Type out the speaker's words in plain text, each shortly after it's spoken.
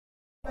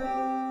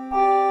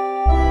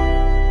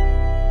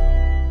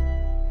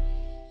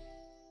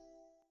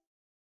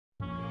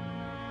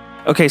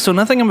Okay, so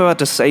nothing I'm about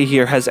to say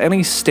here has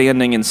any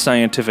standing in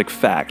scientific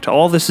fact.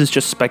 All this is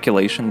just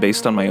speculation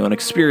based on my own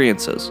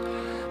experiences.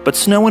 But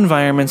snow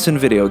environments in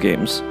video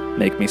games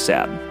make me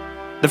sad.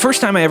 The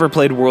first time I ever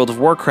played World of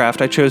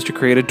Warcraft, I chose to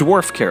create a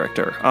dwarf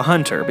character, a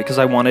hunter, because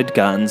I wanted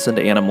guns and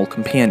animal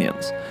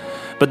companions.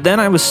 But then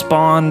I was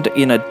spawned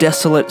in a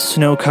desolate,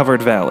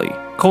 snow-covered valley,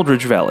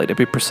 Coldridge Valley to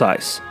be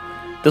precise.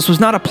 This was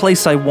not a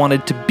place I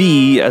wanted to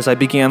be as I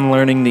began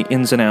learning the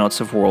ins and outs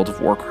of World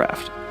of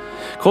Warcraft.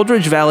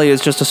 Coldridge Valley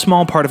is just a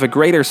small part of a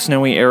greater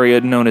snowy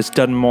area known as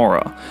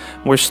Dunmora,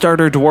 where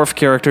starter dwarf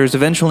characters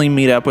eventually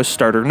meet up with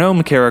starter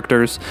gnome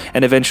characters,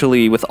 and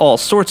eventually with all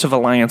sorts of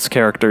alliance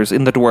characters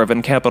in the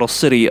dwarven capital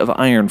city of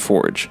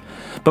Ironforge.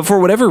 But for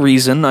whatever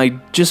reason, I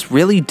just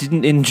really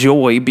didn't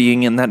enjoy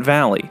being in that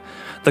valley.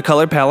 The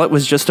color palette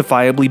was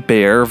justifiably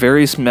bare,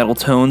 various metal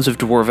tones of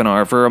dwarven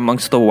armor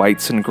amongst the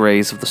whites and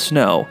grays of the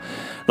snow.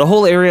 The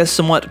whole area is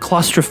somewhat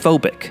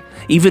claustrophobic,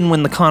 even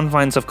when the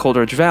confines of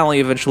Coldridge Valley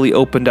eventually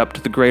opened up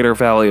to the greater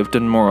valley of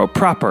Dunmora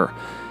proper,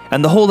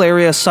 and the whole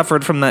area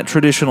suffered from that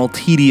traditional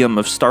tedium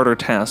of starter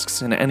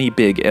tasks in any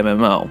big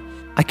MMO.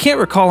 I can't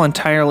recall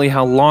entirely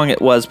how long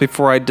it was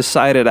before I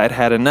decided I'd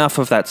had enough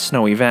of that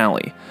snowy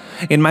valley.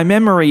 In my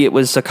memory, it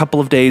was a couple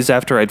of days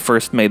after I'd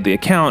first made the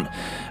account,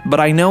 but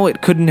I know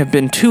it couldn't have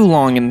been too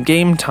long in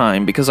game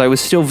time because I was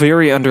still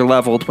very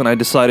underleveled when I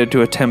decided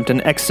to attempt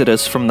an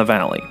exodus from the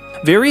valley.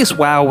 Various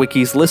WoW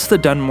wikis list the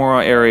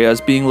Dunmora area as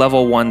being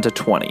level 1 to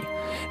 20.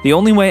 The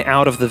only way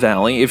out of the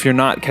valley, if you're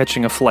not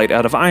catching a flight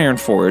out of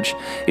Ironforge,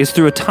 is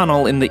through a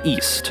tunnel in the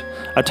east,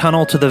 a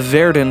tunnel to the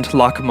verdant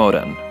Loch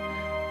Modan.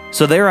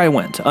 So there I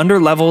went,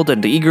 underleveled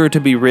and eager to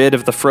be rid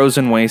of the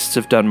frozen wastes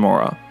of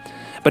Dunmora.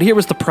 But here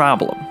was the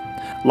problem.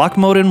 Loch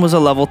Modan was a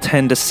level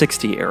 10 to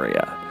 60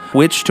 area,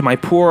 which to my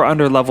poor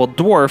underleveled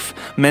dwarf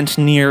meant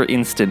near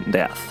instant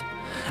death.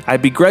 I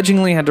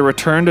begrudgingly had to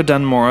return to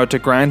Dunmora to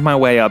grind my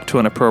way up to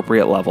an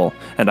appropriate level,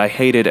 and I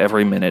hated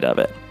every minute of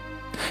it.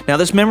 Now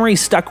this memory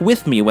stuck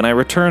with me when I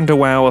returned to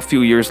WoW a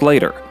few years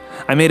later.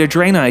 I made a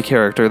Draenei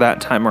character that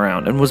time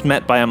around, and was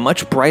met by a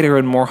much brighter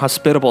and more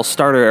hospitable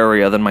starter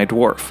area than my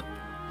dwarf.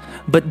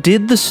 But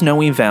did the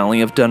snowy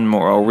valley of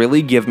Dunmora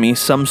really give me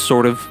some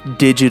sort of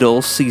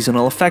digital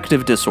seasonal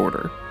affective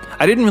disorder?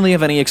 I didn't really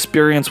have any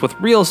experience with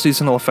real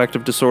seasonal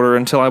affective disorder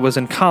until I was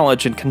in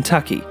college in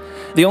Kentucky.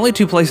 The only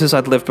two places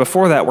I'd lived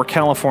before that were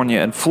California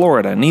and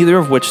Florida, neither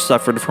of which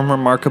suffered from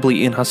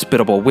remarkably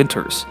inhospitable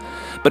winters.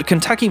 But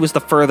Kentucky was the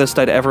furthest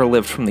I'd ever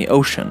lived from the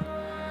ocean.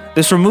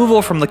 This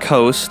removal from the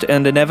coast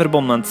and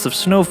inevitable months of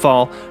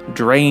snowfall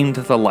drained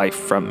the life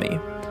from me.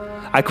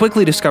 I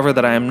quickly discovered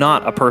that I am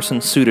not a person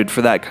suited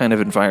for that kind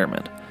of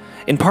environment,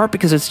 in part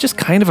because it's just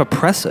kind of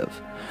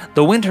oppressive.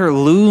 The winter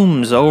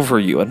looms over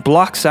you and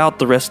blocks out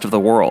the rest of the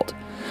world.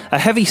 A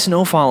heavy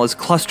snowfall is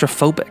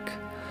claustrophobic,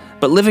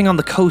 but living on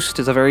the coast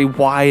is a very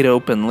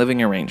wide-open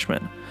living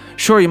arrangement.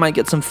 Sure, you might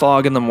get some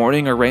fog in the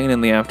morning or rain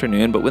in the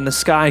afternoon, but when the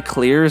sky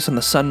clears and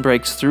the sun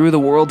breaks through, the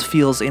world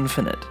feels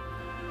infinite.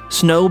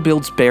 Snow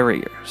builds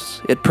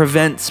barriers. It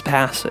prevents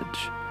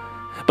passage.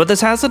 But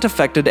this hasn't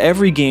affected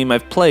every game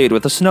I've played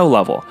with a snow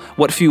level,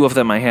 what few of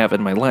them I have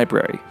in my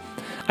library.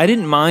 I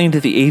didn't mind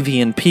the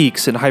Avian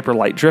Peaks in Hyper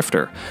Light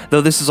Drifter,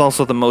 though this is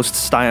also the most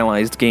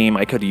stylized game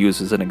I could use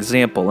as an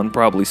example and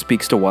probably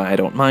speaks to why I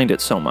don't mind it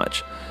so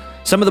much.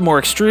 Some of the more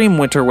extreme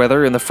winter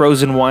weather in the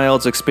Frozen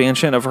Wilds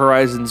expansion of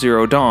Horizon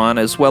Zero Dawn,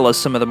 as well as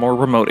some of the more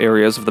remote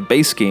areas of the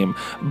base game,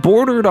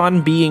 bordered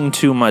on being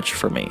too much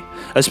for me,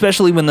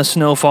 especially when the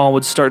snowfall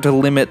would start to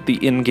limit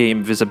the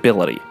in-game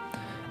visibility.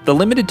 The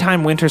limited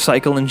time winter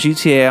cycle in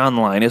GTA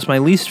Online is my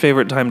least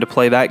favorite time to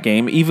play that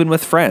game, even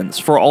with friends,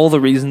 for all the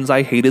reasons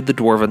I hated the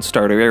Dwarven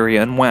starter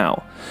area in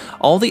WoW.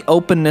 All the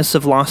openness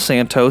of Los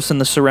Santos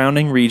and the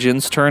surrounding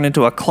regions turn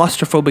into a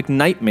claustrophobic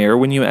nightmare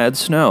when you add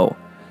snow.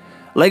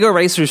 LEGO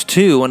Racers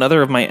 2,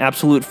 another of my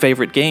absolute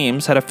favorite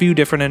games, had a few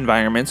different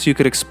environments you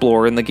could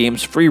explore in the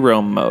game's free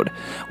roam mode,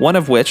 one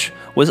of which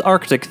was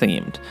Arctic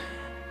themed,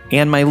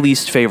 and my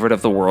least favorite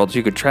of the worlds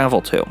you could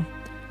travel to.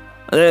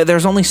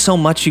 There's only so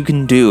much you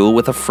can do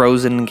with a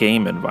frozen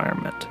game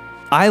environment.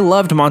 I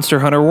loved Monster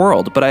Hunter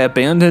World, but I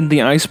abandoned the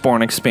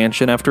Iceborne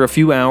expansion after a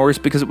few hours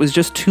because it was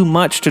just too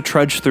much to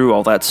trudge through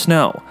all that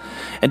snow.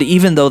 And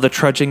even though the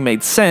trudging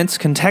made sense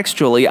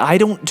contextually, I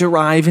don't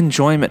derive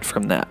enjoyment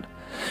from that.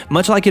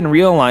 Much like in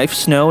real life,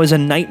 snow is a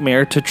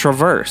nightmare to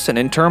traverse, and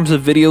in terms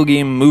of video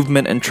game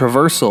movement and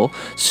traversal,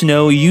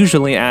 snow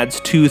usually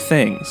adds two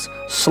things: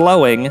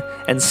 slowing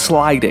and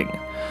sliding.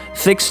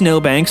 Thick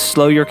snowbanks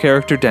slow your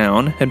character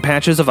down, and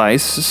patches of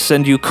ice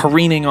send you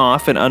careening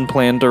off in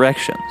unplanned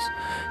directions.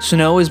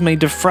 Snow is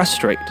made to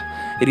frustrate.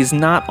 It is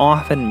not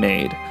often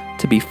made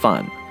to be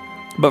fun.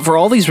 But for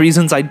all these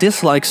reasons I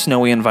dislike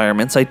snowy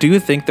environments, I do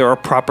think there are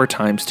proper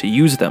times to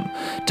use them.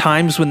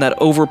 Times when that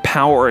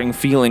overpowering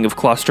feeling of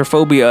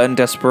claustrophobia and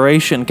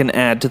desperation can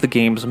add to the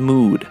game's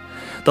mood.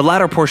 The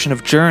latter portion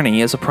of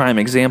Journey is a prime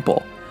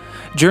example.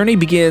 Journey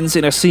begins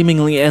in a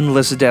seemingly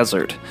endless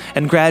desert,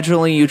 and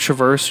gradually you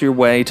traverse your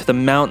way to the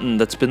mountain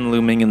that's been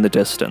looming in the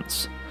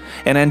distance.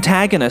 An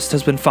antagonist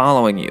has been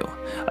following you,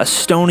 a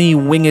stony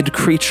winged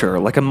creature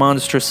like a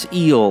monstrous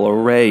eel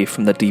or ray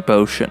from the deep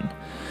ocean.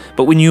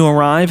 But when you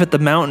arrive at the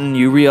mountain,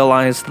 you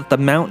realize that the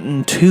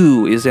mountain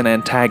too is an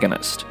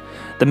antagonist.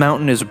 The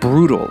mountain is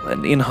brutal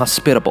and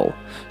inhospitable,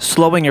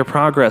 slowing your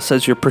progress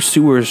as your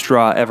pursuers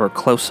draw ever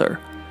closer.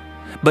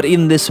 But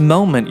in this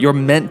moment, you're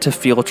meant to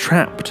feel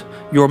trapped.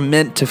 You're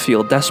meant to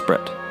feel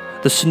desperate.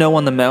 The snow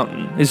on the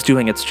mountain is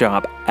doing its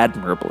job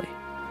admirably.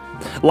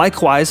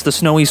 Likewise, the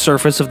snowy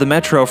surface of the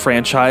Metro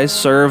franchise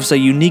serves a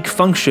unique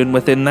function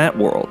within that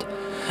world.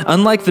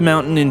 Unlike the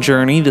mountain in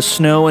Journey, the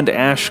snow and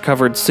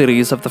ash-covered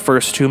cities of the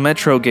first two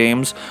Metro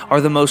games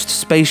are the most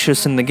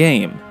spacious in the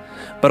game,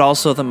 but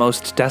also the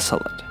most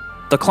desolate.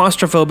 The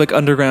claustrophobic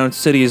underground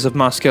cities of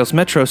Moscow's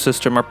metro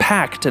system are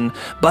packed and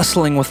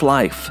bustling with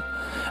life.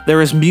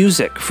 There is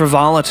music,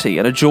 frivolity,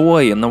 and a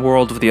joy in the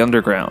world of the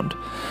underground.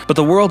 But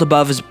the world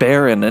above is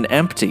barren and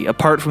empty,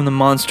 apart from the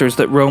monsters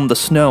that roam the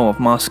snow of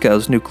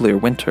Moscow's nuclear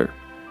winter.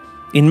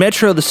 In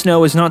Metro, the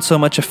snow is not so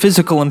much a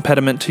physical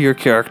impediment to your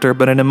character,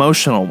 but an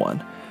emotional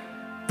one.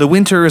 The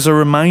winter is a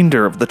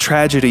reminder of the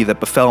tragedy that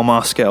befell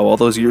Moscow all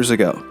those years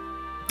ago.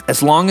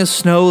 As long as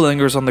snow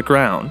lingers on the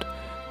ground,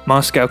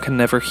 Moscow can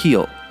never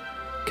heal,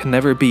 can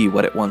never be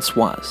what it once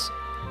was.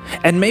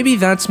 And maybe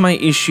that's my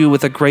issue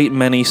with a great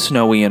many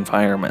snowy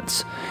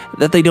environments,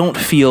 that they don't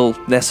feel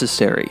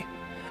necessary.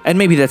 And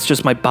maybe that's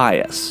just my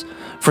bias.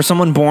 For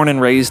someone born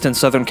and raised in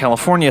Southern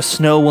California,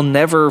 snow will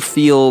never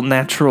feel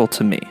natural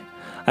to me.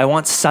 I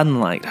want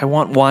sunlight, I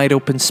want wide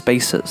open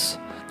spaces.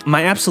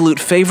 My absolute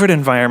favorite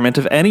environment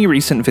of any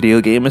recent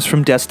video game is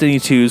from Destiny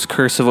 2's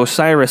Curse of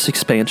Osiris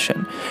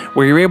expansion,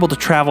 where you're able to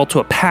travel to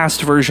a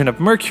past version of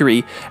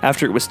Mercury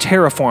after it was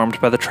terraformed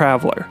by the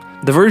Traveler.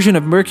 The version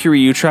of Mercury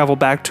you travel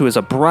back to is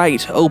a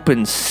bright,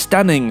 open,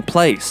 stunning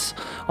place,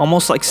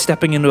 almost like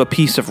stepping into a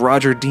piece of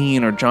Roger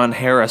Dean or John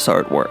Harris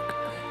artwork.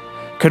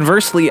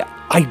 Conversely,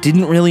 I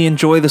didn't really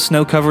enjoy the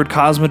snow-covered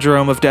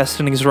Cosmodrome of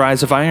Destiny's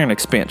Rise of Iron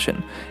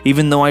expansion,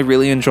 even though I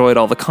really enjoyed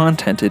all the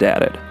content it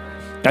added.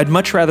 I'd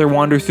much rather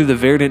wander through the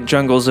verdant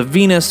jungles of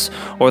Venus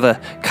or the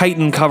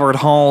chitin-covered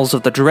halls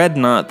of the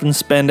Dreadnought than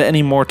spend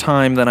any more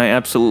time than I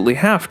absolutely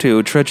have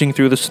to trudging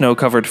through the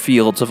snow-covered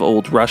fields of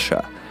old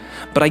Russia.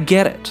 But I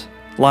get it,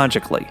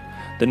 logically.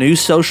 The new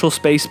social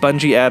space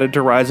Bungie added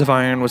to Rise of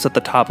Iron was at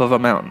the top of a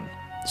mountain.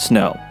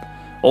 Snow.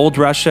 Old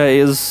Russia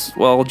is,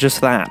 well,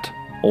 just that.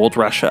 Old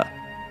Russia.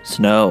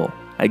 Snow.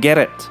 I get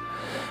it.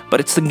 But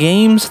it's the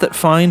games that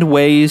find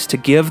ways to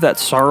give that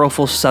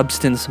sorrowful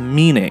substance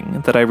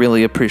meaning that I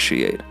really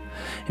appreciate.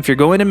 If you're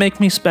going to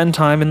make me spend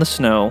time in the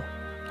snow,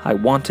 I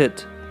want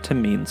it to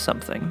mean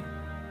something.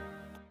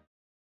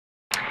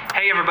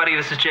 Hey everybody,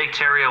 this is Jake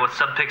Theriault with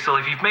Subpixel.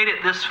 If you've made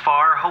it this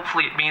far,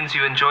 hopefully it means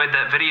you enjoyed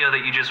that video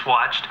that you just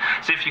watched.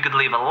 So if you could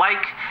leave a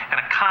like and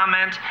a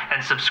comment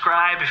and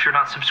subscribe if you're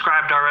not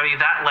subscribed already,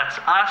 that lets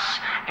us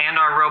and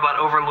our robot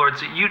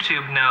overlords at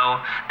YouTube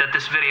know that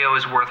this video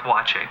is worth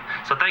watching.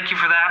 So thank you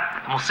for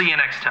that, and we'll see you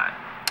next time.